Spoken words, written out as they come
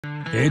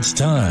It's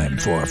time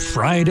for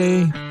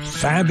Friday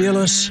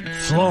Fabulous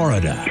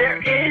Florida.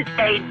 There is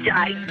a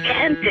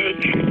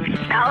gigantic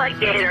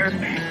alligator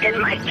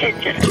in my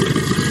kitchen.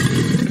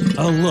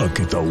 A look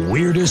at the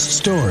weirdest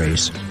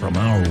stories from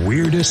our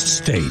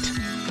weirdest state.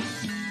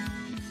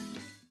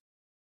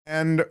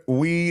 And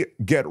we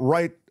get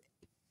right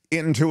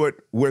into it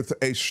with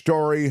a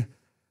story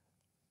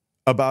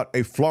about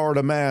a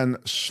Florida man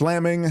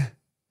slamming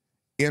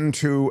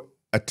into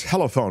a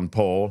telephone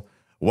pole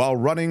while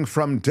running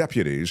from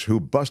deputies who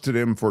busted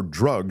him for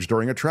drugs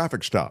during a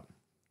traffic stop.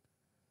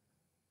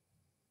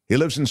 He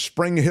lives in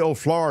Spring Hill,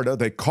 Florida.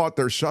 They caught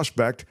their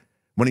suspect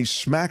when he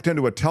smacked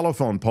into a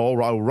telephone pole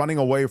while running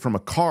away from a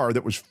car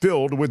that was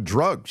filled with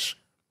drugs.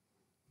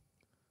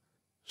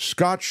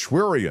 Scott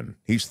Schwerian,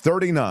 he's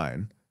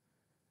 39,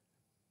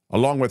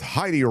 along with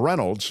Heidi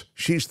Reynolds,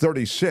 she's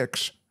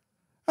 36.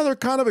 And they're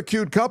kind of a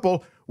cute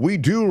couple. We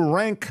do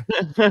rank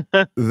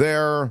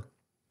their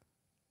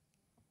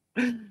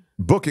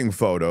booking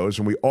photos,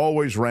 and we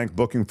always rank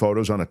booking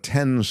photos on a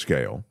 10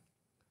 scale.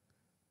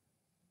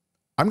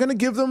 I'm going to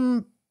give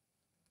them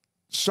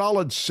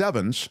solid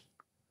 7s.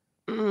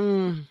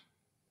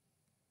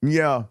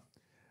 Yeah.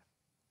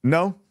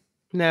 No?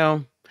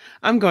 No.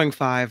 I'm going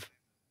 5.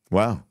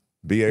 Wow.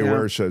 B.A.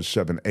 Ware says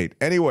 7, 8.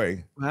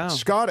 Anyway, wow.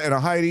 Scott and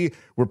Heidi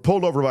were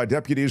pulled over by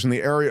deputies in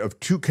the area of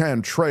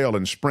Toucan Trail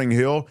in Spring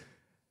Hill.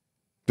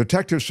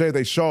 Detectives say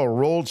they saw a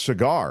rolled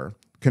cigar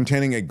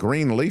containing a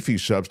green leafy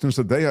substance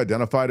that they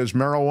identified as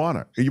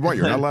marijuana. What,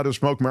 you're not allowed to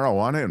smoke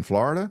marijuana in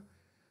Florida?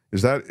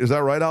 Is that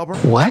right, Albert?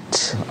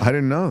 What? I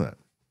didn't know that.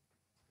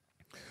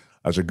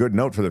 That's a good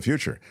note for the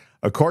future.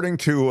 According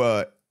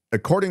to the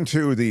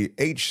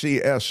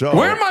HCSO...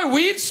 Where are my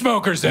weed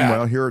smokers at?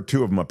 Well, here are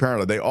 2 of them,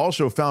 apparently. They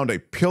also found a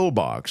pill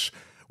box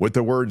with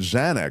the word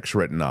Xanax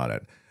written on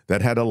it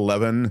that had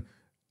 11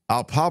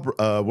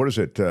 alprazolam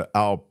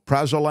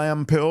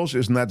pills,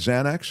 isn't that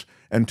Xanax?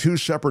 And 2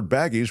 separate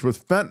baggies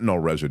with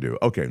fentanyl residue.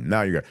 Okay,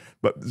 now you got...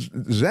 But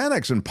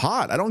Xanax and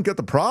pot, I don't get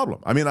the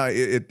problem. I mean, I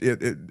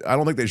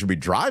don't think they should be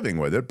driving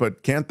with it,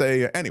 but can't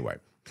they? Anyway,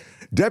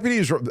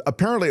 deputies,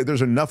 apparently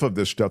there's enough of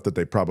this stuff that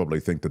they probably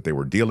think that they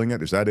were dealing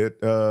it. Is that it,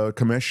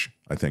 Commish?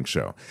 I think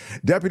so.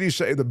 Deputies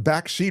say the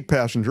backseat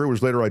passenger, who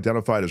was later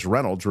identified as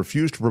Reynolds,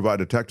 refused to provide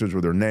detectives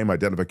with their name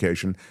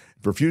identification,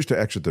 refused to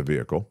exit the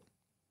vehicle.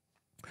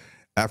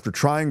 After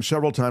trying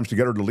several times to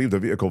get her to leave the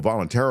vehicle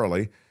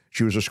voluntarily,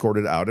 she was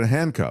escorted out and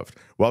handcuffed.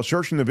 While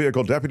searching the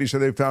vehicle, deputies say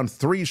they found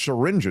 3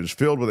 syringes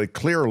filled with a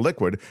clear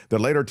liquid that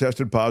later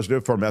tested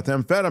positive for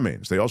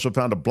methamphetamines. They also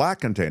found a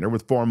black container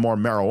with 4 more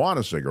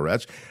marijuana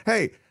cigarettes.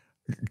 Hey,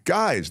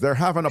 guys, they're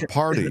having a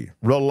party.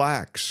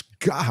 Relax.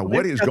 God,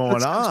 what is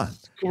going on?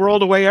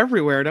 Rolled away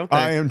everywhere, don't they?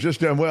 I am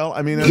just, well,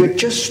 I mean... You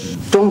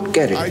just don't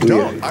get it, I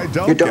don't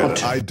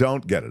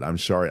get it. I'm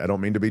sorry. I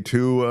don't mean to be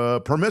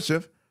too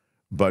permissive,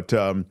 but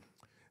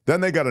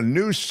then they got a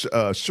new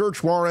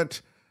search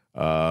warrant.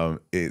 But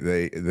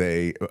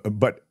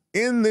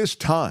in this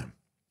time,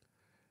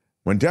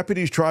 when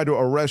deputies tried to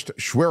arrest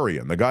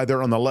Schwerian, the guy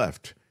there on the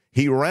left,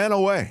 he ran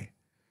away,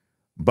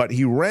 but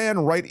he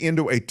ran right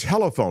into a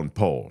telephone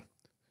pole,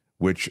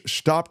 which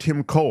stopped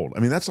him cold. I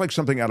mean, that's like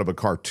something out of a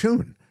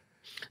cartoon.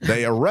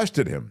 They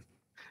arrested him,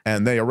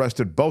 and they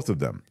arrested both of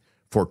them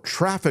for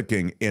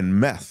trafficking in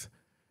meth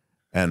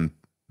and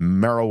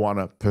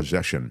marijuana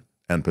possession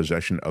and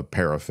possession of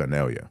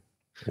paraphernalia.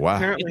 Wow.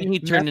 Apparently he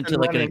turned into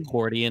like an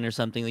accordion or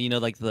something, you know,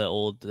 like the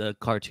old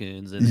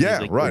cartoons. And yeah,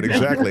 like, right,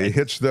 exactly. He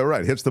hits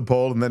the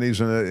pole, and then he's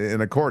in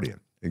an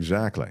accordion.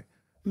 Exactly.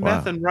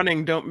 Meth and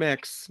running don't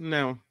mix.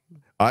 No.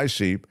 I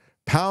see.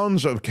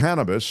 Pounds of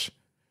cannabis,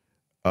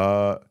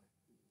 20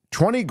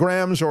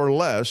 grams or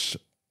less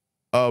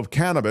of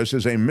cannabis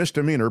is a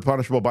misdemeanor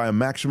punishable by a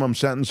maximum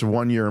sentence of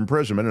 1 year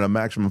imprisonment and a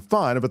maximum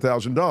fine of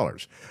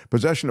 $1,000.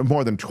 Possession of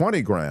more than 20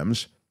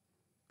 grams,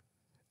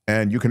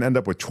 and you can end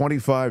up with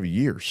 25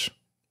 years.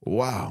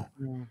 Wow.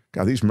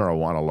 God, these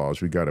marijuana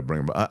laws, we got to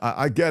bring them.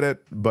 I get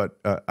it, but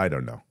I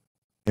don't know.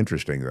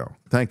 Interesting, though.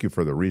 Thank you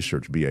for the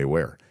research, B.A.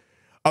 Ware.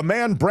 A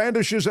man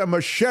brandishes a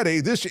machete.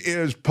 This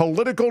is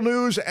political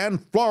news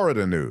and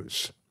Florida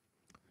news.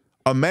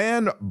 A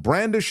man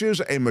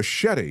brandishes a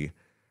machete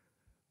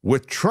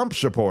with Trump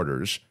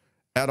supporters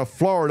at a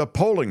Florida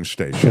polling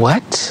station.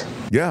 What?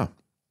 Yeah.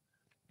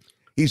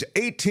 He's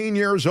 18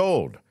 years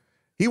old.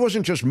 He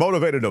wasn't just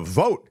motivated to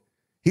vote.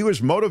 He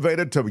was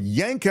motivated to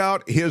yank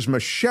out his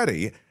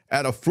machete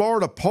at a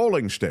Florida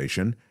polling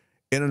station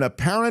in an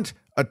apparent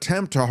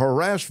attempt to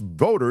harass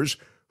voters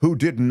who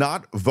did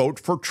not vote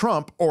for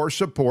Trump or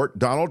support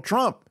Donald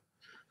Trump.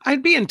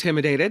 I'd be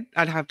intimidated,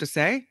 I'd have to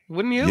say.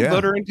 Wouldn't you? Yeah.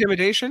 Voter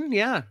intimidation?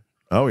 Yeah.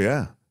 Oh,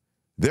 yeah.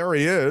 There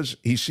he is.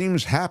 He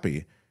seems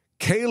happy.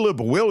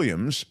 Caleb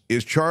Williams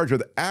is charged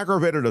with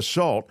aggravated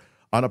assault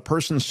on a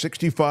person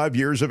 65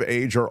 years of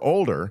age or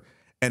older,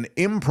 an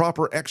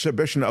improper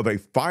exhibition of a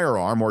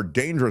firearm or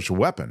dangerous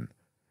weapon.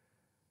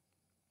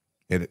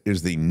 It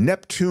is the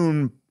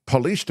Neptune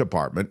Police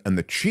Department and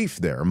the chief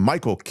there,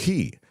 Michael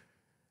Key,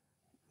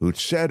 who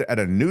said at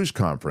a news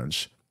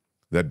conference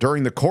that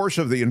during the course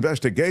of the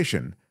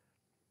investigation,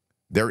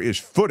 there is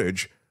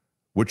footage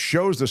which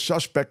shows the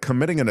suspect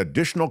committing an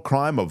additional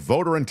crime of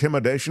voter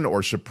intimidation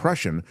or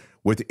suppression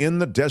within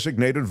the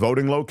designated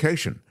voting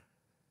location.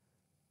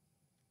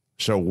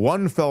 So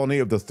one felony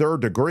of the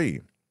third degree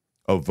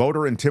of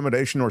voter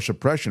intimidation or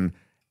suppression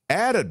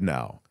added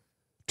now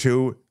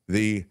to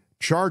the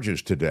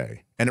charges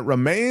today. And it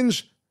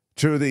remains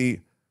to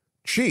the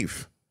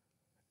chief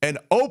an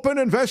open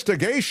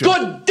investigation.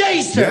 Good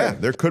day, sir. Yeah,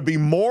 there could be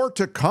more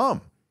to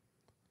come.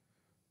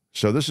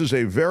 So this is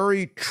a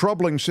very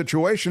troubling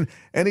situation,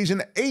 and he's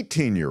an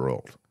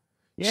 18-year-old.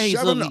 Yeah, he's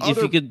if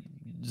you could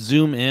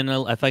zoom in,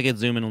 if I could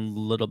zoom in a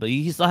little bit,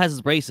 he still has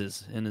his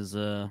braces and his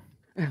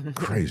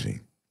Crazy.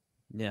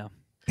 Yeah,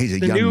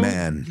 he's a young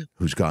man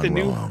who's gone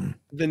wrong.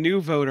 The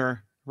new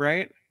voter,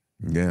 right?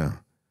 Yeah,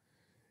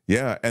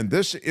 yeah, and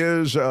this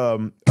is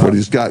what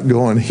he's got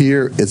going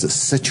here is a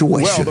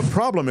situation. Well, the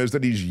problem is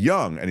that he's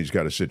young and he's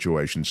got a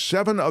situation.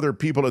 7 other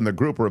people in the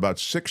group are about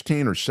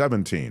 16 or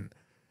 17.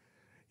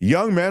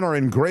 Young men are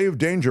in grave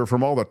danger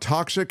from all the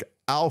toxic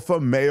alpha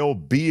male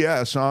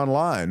BS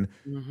online,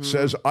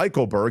 says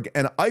Eichelberg.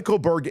 And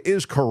Eichelberg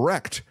is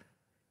correct.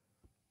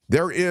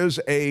 There is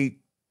a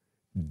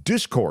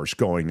discourse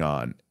going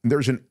on.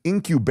 There's an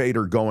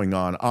incubator going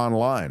on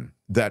online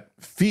that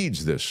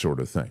feeds this sort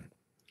of thing.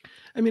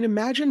 I mean,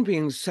 imagine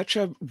being such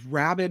a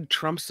rabid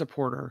Trump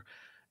supporter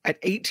at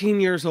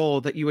 18 years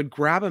old that you would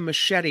grab a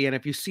machete, and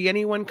if you see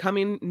anyone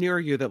coming near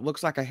you that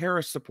looks like a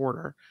Harris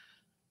supporter,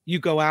 you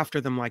go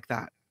after them like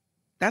that.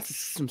 That's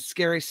some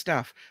scary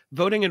stuff.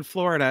 Voting in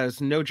Florida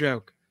is no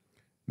joke.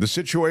 The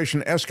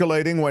situation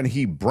escalating when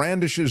he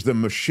brandishes the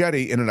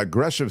machete in an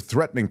aggressive,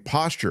 threatening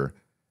posture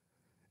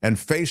and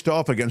faced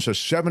off against a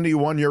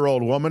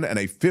 71-year-old woman and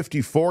a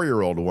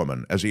 54-year-old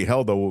woman as he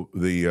held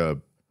the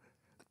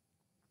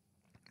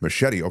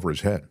machete over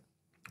his head.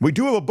 We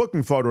do have a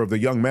booking photo of the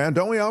young man,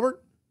 don't we,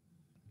 Albert?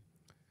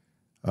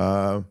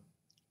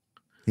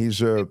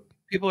 He's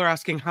People are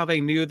asking how they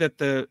knew that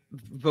the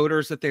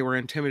voters that they were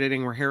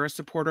intimidating were Harris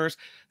supporters.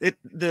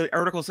 The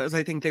article says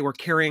I think they were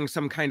carrying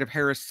some kind of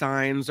Harris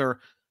signs or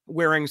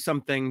wearing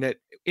something that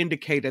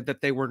indicated that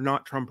they were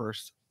not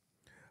Trumpers.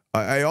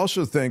 I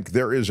also think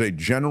there is a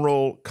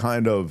general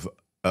kind of,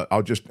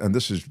 and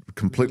this is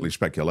completely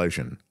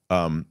speculation,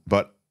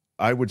 but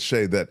I would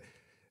say that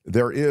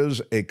there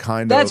is a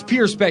kind That's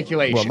pure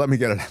speculation. Well, let me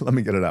get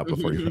it out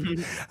before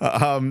you.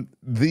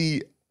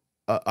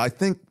 I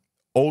think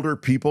older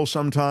people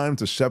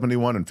sometimes, the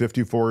 71 and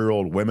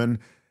 54-year-old women,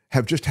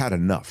 have just had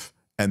enough,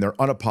 and they're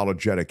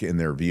unapologetic in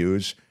their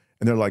views,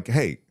 and they're like,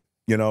 hey,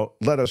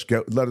 let us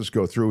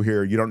go through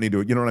here. You don't need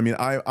to, you know what I mean?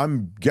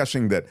 I'm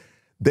guessing that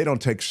they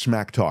don't take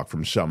smack talk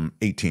from some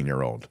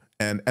 18-year-old,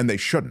 and they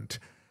shouldn't.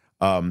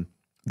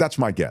 That's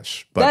my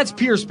guess. But, that's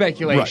pure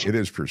speculation. Right, it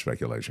is pure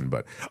speculation.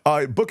 But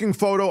booking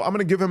photo, I'm going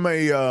to give him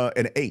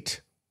an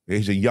 8.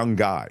 He's a young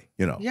guy,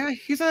 Yeah,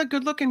 he's a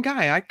good-looking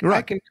guy.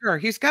 I concur.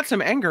 He's got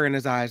some anger in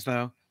his eyes,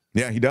 though.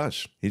 Yeah, he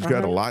does. He's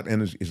got a lot,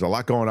 and he's a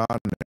lot going on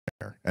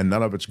there, and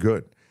none of it's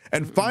good.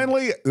 And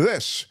finally,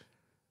 this.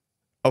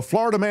 A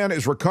Florida man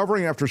is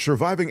recovering after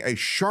surviving a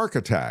shark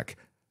attack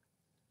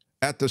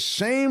at the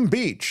same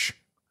beach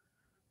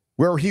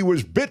where he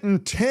was bitten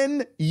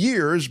 10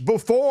 years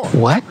before.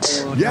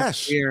 What? Oh,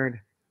 yes.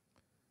 Weird.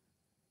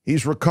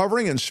 He's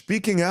recovering and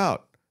speaking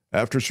out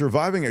after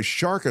surviving a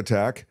shark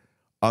attack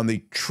on the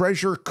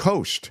Treasure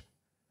Coast.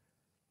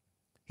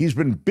 He's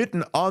been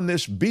bitten on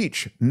this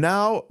beach,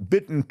 now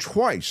bitten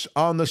twice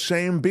on the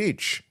same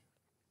beach.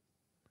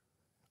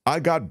 I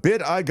got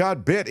bit,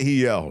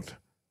 he yelled.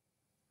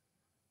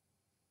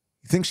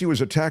 He thinks he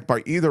was attacked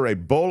by either a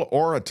bull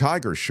or a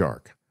tiger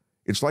shark.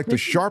 It's like the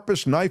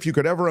sharpest knife you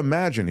could ever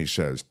imagine, he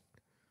says.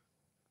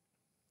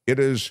 It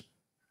is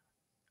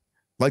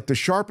like the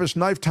sharpest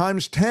knife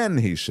times 10,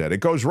 he said. It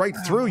goes right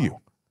through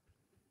you.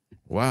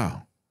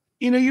 Wow.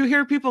 You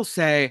hear people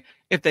say,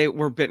 if they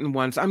were bitten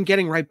once, I'm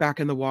getting right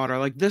back in the water.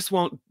 Like, this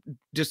won't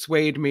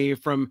dissuade me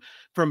from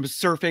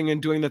surfing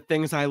and doing the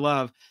things I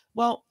love.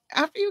 Well,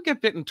 after you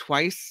get bitten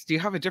twice, do you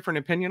have a different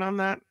opinion on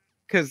that?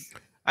 Because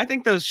I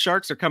think those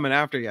sharks are coming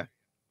after you.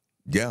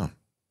 Yeah.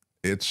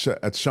 It's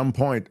at some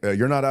point,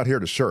 you're not out here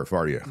to surf,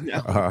 are you?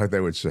 No.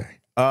 They would say.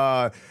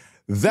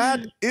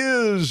 That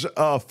is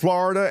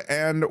Florida,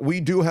 and we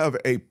do have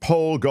a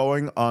poll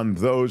going on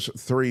those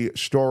 3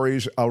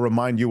 stories. I'll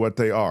remind you what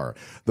they are.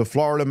 The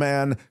Florida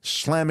man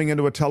slamming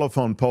into a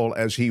telephone pole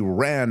as he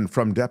ran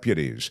from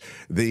deputies.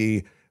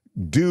 The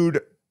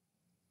dude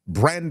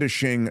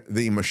brandishing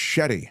the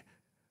machete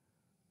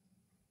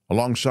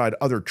alongside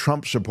other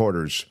Trump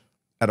supporters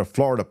at a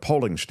Florida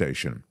polling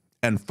station.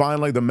 And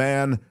finally, the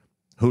man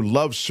who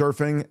loves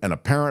surfing and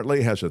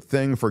apparently has a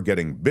thing for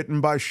getting bitten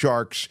by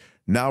sharks,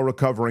 now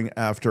recovering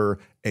after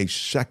a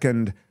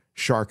second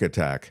shark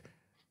attack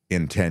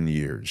in 10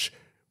 years.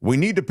 We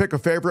need to pick a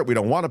favorite. We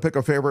don't want to pick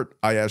a favorite.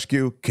 I ask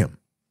you, Kim.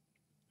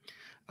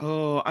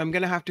 Oh, I'm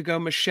going to have to go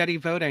machete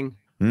voting.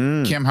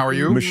 Kim, how are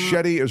you?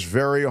 Machete is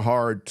very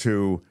hard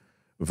to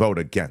vote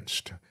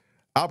against.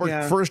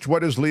 Albert, first,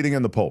 what is leading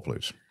in the poll,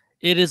 please?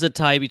 It is a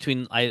tie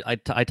between I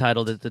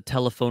titled it the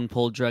telephone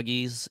pole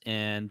druggies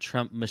and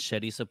Trump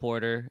machete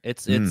supporter.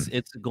 It's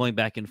going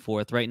back and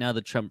forth. Right now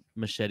the Trump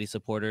machete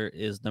supporter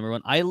is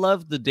 #1. I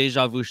love the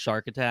deja vu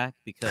shark attack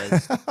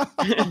because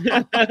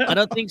I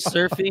don't think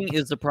surfing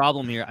is the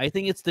problem here. I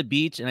think it's the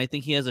beach, and I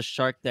think he has a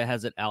shark that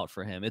has it out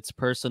for him. It's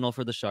personal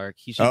for the shark.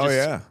 He should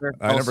just surf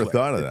I never elsewhere.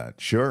 thought of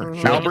that. Sure.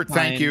 Albert,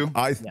 thank you.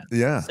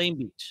 Same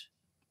beach.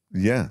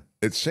 Yeah,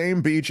 it's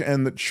same beach,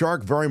 and the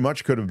shark very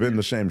much could have been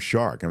the same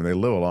shark. I mean, they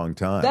live a long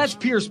time. That's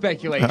pure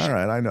speculation. All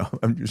right, I know.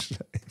 I'm just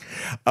saying.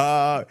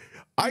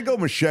 I go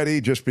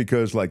machete just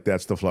because, like,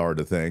 that's the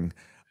Florida thing.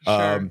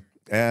 Sure.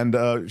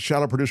 And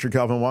shout out producer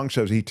Calvin Wong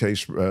says he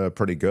tastes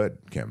pretty good,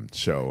 Kim.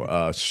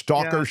 So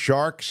stalker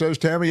shark, says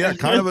Tammy. Yeah,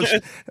 kind of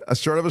a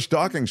sort of a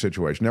stalking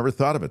situation. Never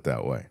thought of it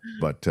that way.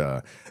 But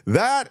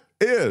that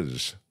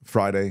is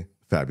Friday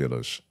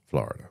Fabulous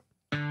Florida.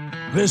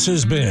 This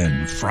has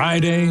been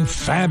Friday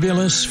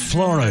Fabulous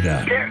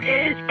Florida. There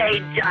is a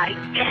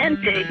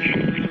gigantic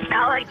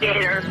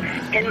alligator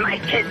in my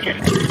kitchen.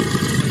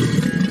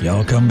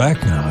 Y'all come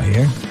back now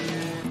here.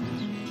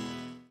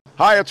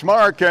 Hi, it's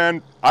Mark,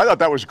 and I thought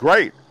that was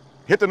great.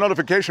 Hit the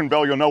notification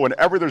bell. You'll know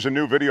whenever there's a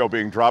new video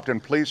being dropped,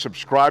 and please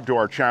subscribe to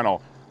our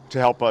channel to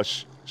help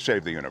us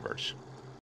save the universe.